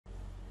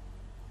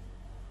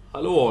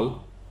Hello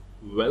all,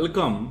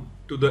 welcome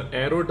to the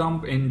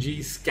AeroDump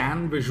NG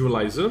Scan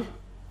Visualizer.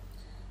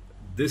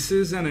 This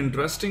is an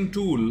interesting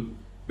tool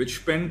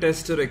which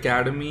Pentester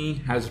Academy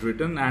has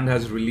written and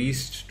has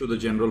released to the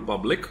general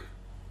public.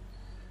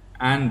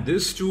 And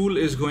this tool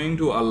is going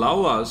to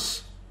allow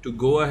us to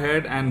go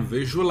ahead and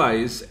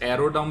visualize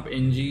AeroDump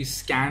NG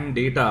scan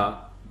data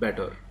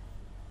better.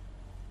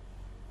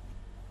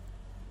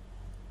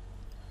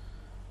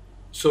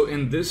 So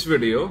in this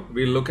video,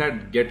 we'll look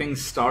at getting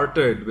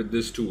started with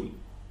this tool.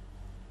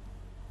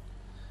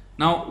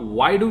 Now,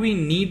 why do we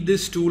need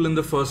this tool in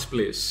the first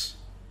place?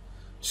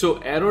 So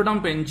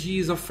AeroDump NG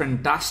is a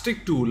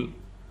fantastic tool,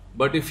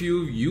 but if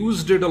you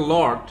used it a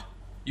lot,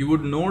 you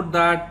would note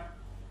that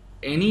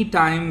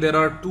anytime there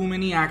are too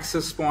many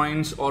access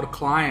points or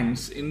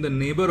clients in the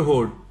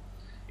neighborhood,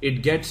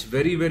 it gets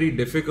very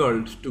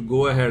difficult to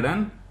go ahead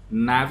and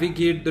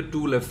navigate the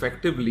tool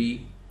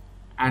effectively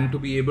and to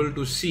be able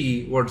to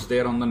see what's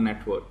there on the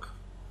network.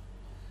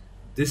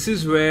 This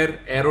is where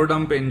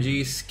AeroDump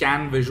NG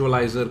Scan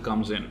Visualizer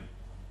comes in.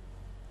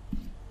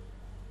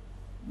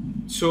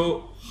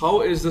 So how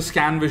is the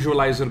Scan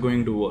Visualizer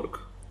going to work?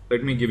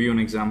 Let me give you an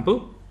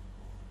example.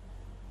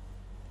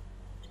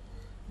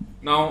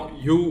 Now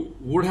you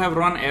would have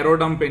run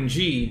AeroDump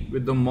NG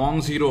with the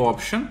Mon0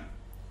 option,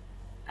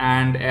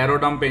 and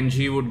AeroDump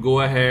NG would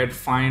go ahead,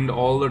 find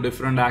all the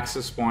different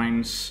access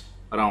points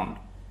around.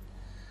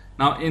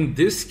 Now in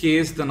this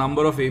case, the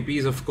number of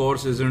APs of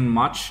course isn't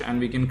much,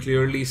 and we can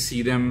clearly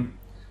see them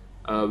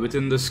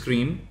within the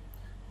screen.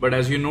 But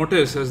as you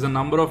notice, as the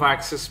number of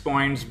access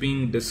points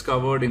being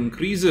discovered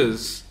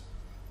increases,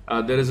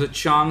 there is a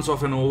chance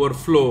of an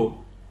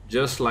overflow,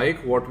 just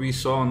like what we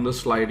saw on the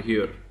slide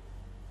here.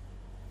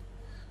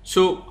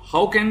 So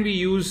how can we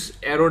use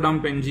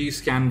AeroDump NG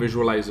Scan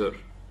Visualizer?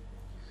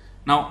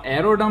 Now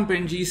AeroDump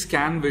NG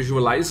Scan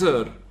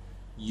Visualizer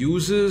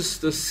uses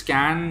the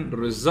scan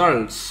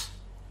results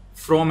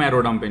from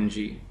AeroDump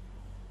NG.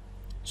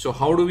 So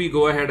how do we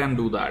go ahead and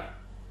do that?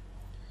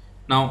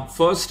 Now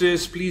first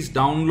is, please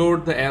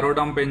download the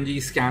AeroDump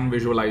NG Scan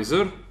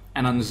Visualizer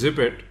and unzip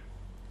it.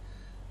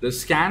 The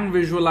Scan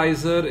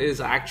Visualizer is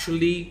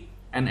actually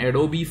an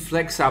Adobe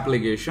Flex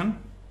application,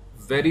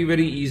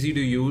 very easy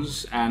to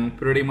use and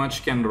pretty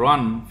much can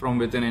run from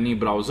within any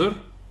browser.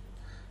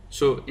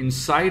 So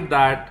inside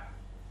that,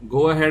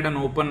 go ahead and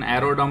open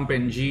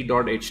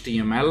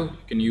aerodumpng.html. You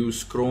can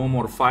use Chrome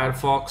or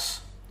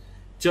Firefox.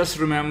 Just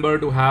remember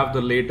to have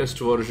the latest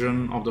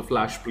version of the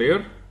Flash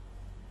player.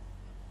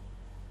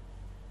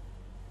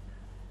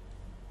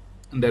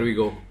 And there we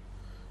go.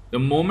 The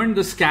moment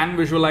the Scan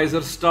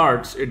Visualizer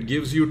starts, it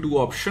gives you two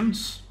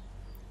options.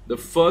 The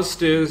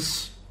first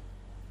is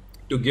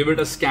to give it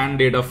a scan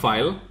data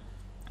file,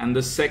 and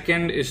the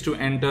second is to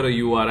enter a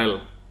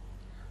URL.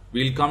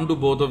 We'll come to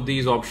both of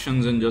these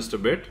options in just a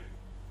bit.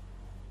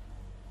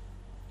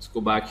 Let's go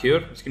back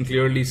here. As you can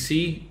clearly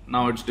see,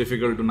 now it's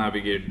difficult to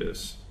navigate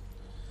this.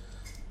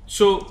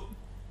 So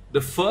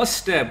the first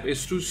step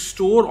is to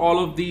store all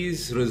of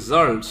these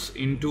results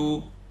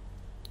into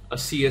a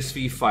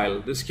CSV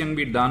file. This can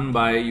be done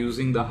by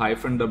using the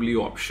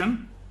 -w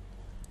option,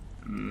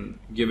 and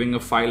giving a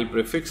file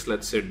prefix,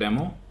 let's say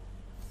demo.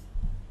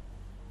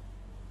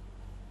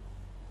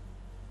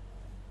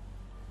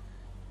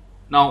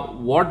 Now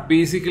what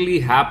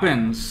basically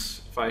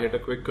happens, if I hit a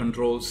quick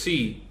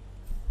Control-C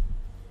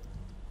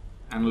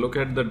and look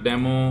at the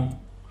demo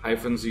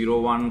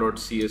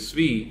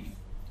 -01.csv,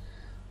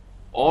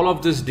 all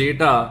of this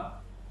data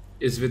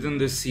is within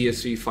this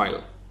CSV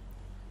file.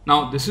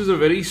 Now this is a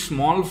very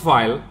small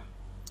file,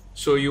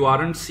 so you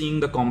aren't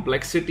seeing the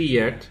complexity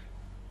yet,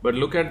 but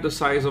look at the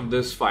size of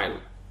this file,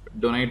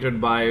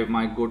 donated by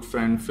my good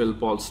friend Phil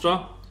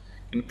Polstra.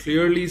 You can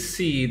clearly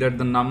see that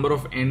the number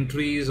of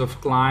entries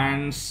of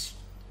clients,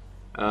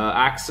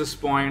 access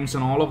points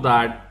and all of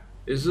that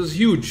is just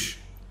huge.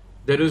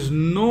 There is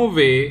no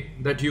way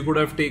that you could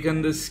have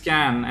taken this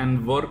scan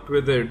and worked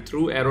with it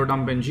through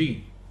AeroDump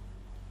NG.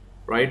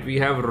 Right? We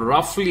have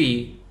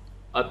roughly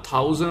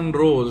 1,000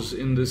 rows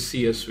in this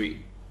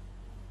CSV.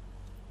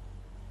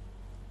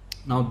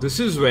 Now this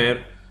is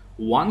where,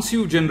 once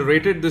you've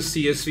generated the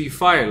CSV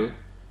file,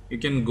 you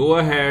can go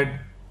ahead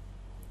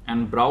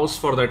and browse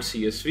for that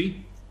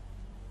CSV.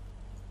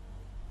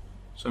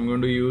 So I'm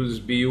going to use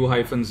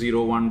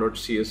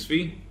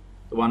bu-01.csv,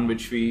 the one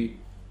which we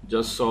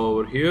just saw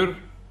over here.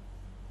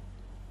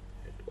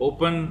 Hit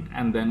open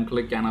and then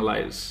click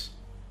Analyze.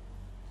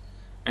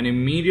 And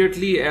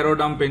immediately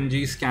AeroDump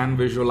NG Scan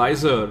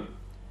Visualizer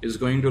is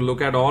going to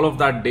look at all of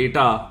that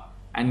data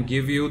and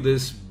give you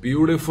this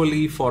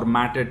beautifully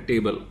formatted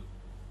table.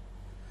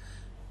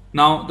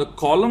 Now the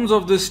columns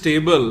of this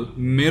table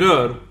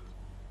mirror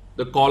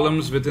the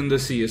columns within the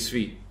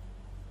CSV,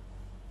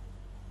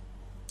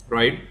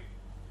 right?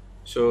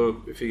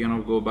 So if you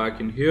go back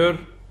in here.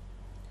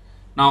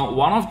 Now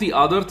one of the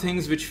other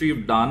things which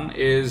we've done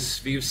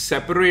is we've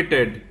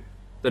separated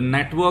the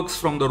networks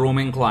from the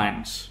roaming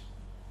clients.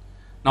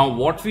 Now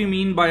what we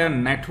mean by a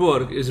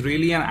network is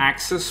really an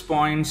access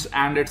points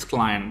and its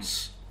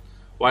clients.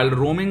 while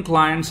roaming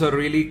clients are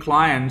really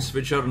clients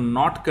which are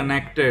not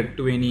connected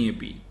to any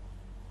API.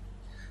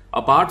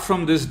 Apart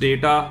from this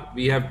data,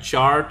 we have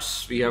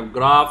charts, we have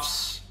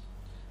graphs,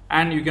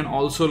 and you can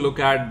also look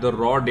at the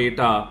raw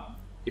data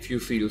if you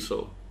feel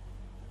so.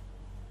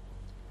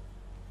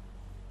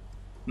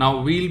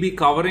 Now we'll be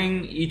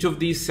covering each of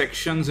these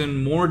sections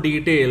in more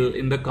detail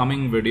in the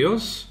coming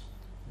videos.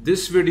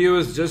 This video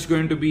is just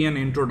going to be an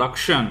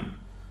introduction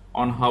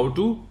on how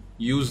to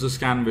use the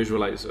scan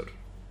visualizer.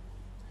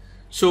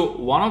 So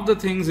one of the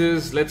things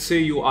is, let's say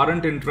you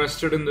aren't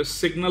interested in the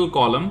signal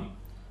column,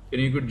 then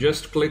you could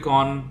just click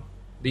on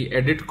the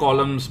edit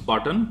columns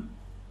button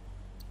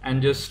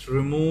and just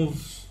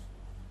remove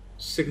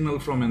signal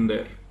from in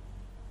there,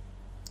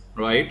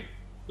 right?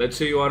 Let's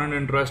say you aren't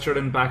interested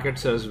in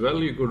packets as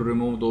well, you could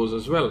remove those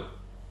as well.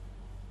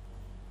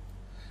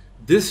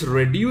 This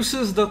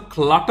reduces the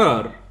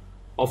clutter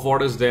of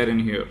what is there in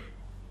here.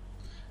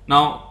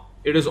 Now,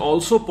 it is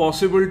also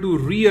possible to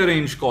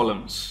rearrange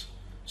columns.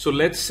 So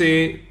let's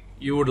say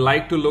you would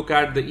like to look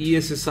at the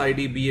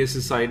ESSID,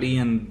 BSSID,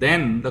 and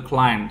then the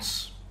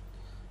clients.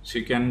 So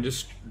you can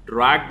just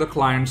drag the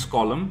clients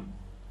column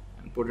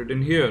and put it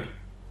in here.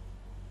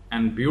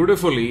 And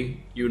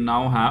beautifully, you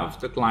now have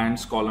the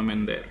clients column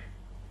in there.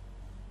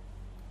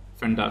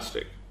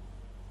 Fantastic.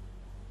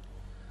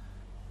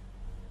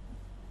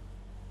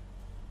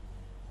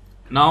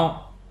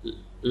 Now,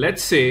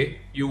 let's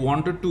say you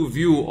wanted to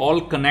view all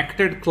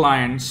connected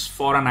clients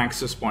for an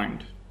access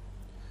point.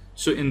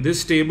 So in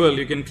this table,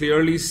 you can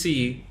clearly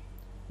see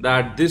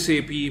that this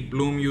AP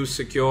Bloom Use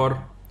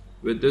Secure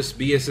with this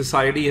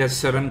BSSID has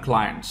 7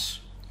 clients.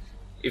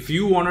 If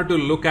you wanted to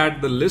look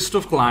at the list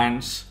of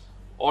clients,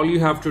 all you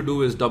have to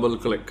do is double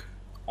click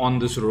on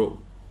this row.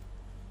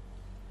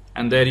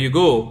 And there you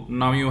go.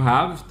 Now you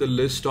have the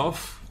list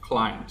of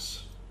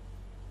clients.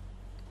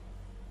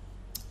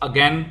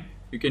 Again,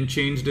 you can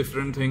change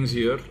different things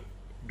here.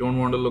 Don't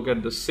want to look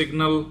at the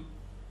signal.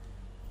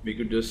 We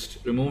could just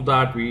remove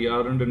that. We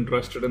aren't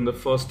interested in the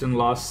first and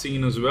last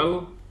scene as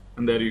well.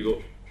 And there you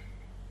go.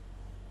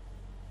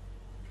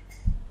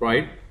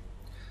 Right?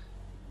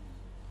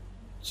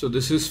 So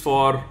this is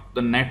for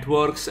the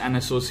networks and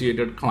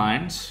associated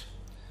clients.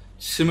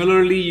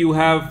 Similarly, you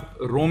have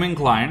roaming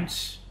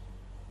clients,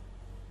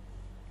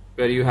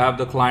 where you have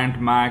the client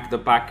MAC, the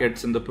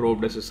packets, and the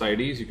probed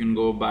SSIDs. You can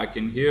go back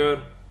in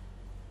here,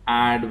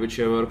 add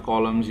whichever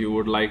columns you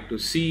would like to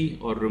see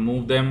or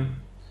remove them.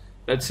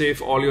 Let's say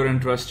if all you're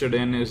interested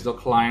in is the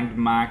client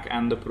MAC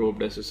and the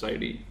probed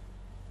SSID.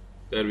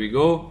 There we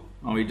go.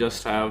 Now we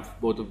just have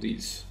both of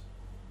these.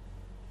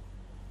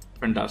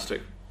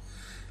 Fantastic.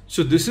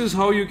 So this is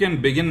how you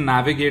can begin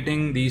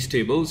navigating these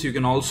tables. You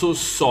can also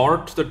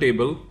sort the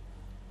table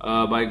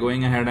by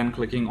going ahead and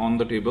clicking on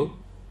the table,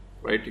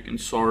 right? You can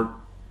sort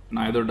in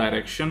either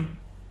direction.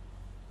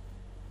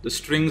 The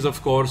strings,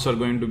 of course, are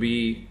going to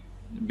be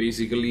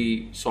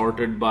basically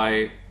sorted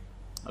by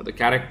the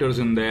characters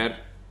in there.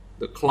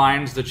 The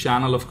clients, the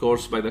channel, of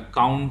course, by the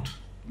count.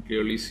 You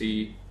clearly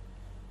see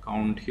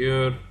count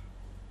here.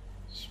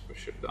 Let's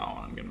push it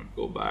down. I'm going to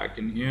go back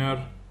in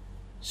here.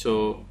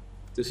 So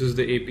this is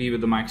the AP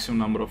with the maximum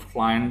number of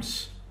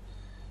clients.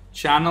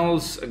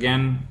 Channels,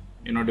 again,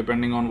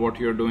 depending on what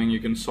you're doing, you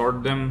can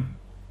sort them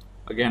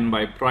again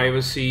by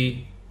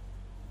privacy,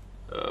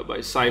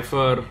 by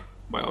cipher,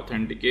 by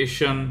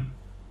authentication,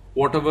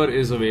 whatever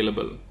is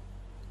available.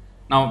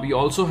 Now we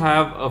also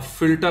have a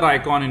filter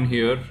icon in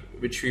here,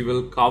 which we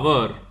will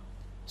cover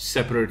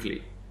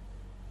separately,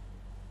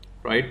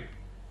 right?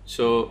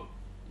 So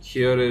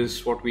here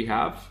is what we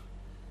have.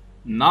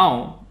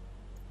 Now,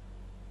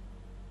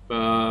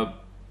 how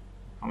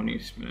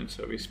many minutes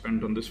have we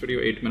spent on this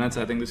video? 8 minutes.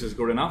 I think this is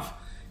good enough.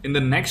 In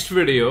the next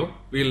video,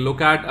 we'll look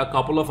at a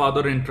couple of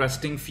other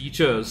interesting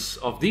features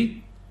of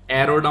the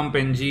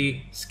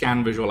AeroDumpNG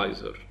scan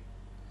visualizer.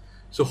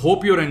 So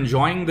hope you're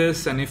enjoying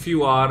this, and if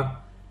you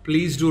are,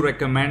 please do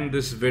recommend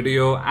this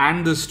video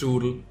and this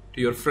tool to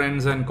your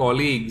friends and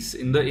colleagues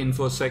in the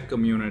InfoSec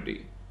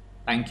community.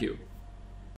 Thank you.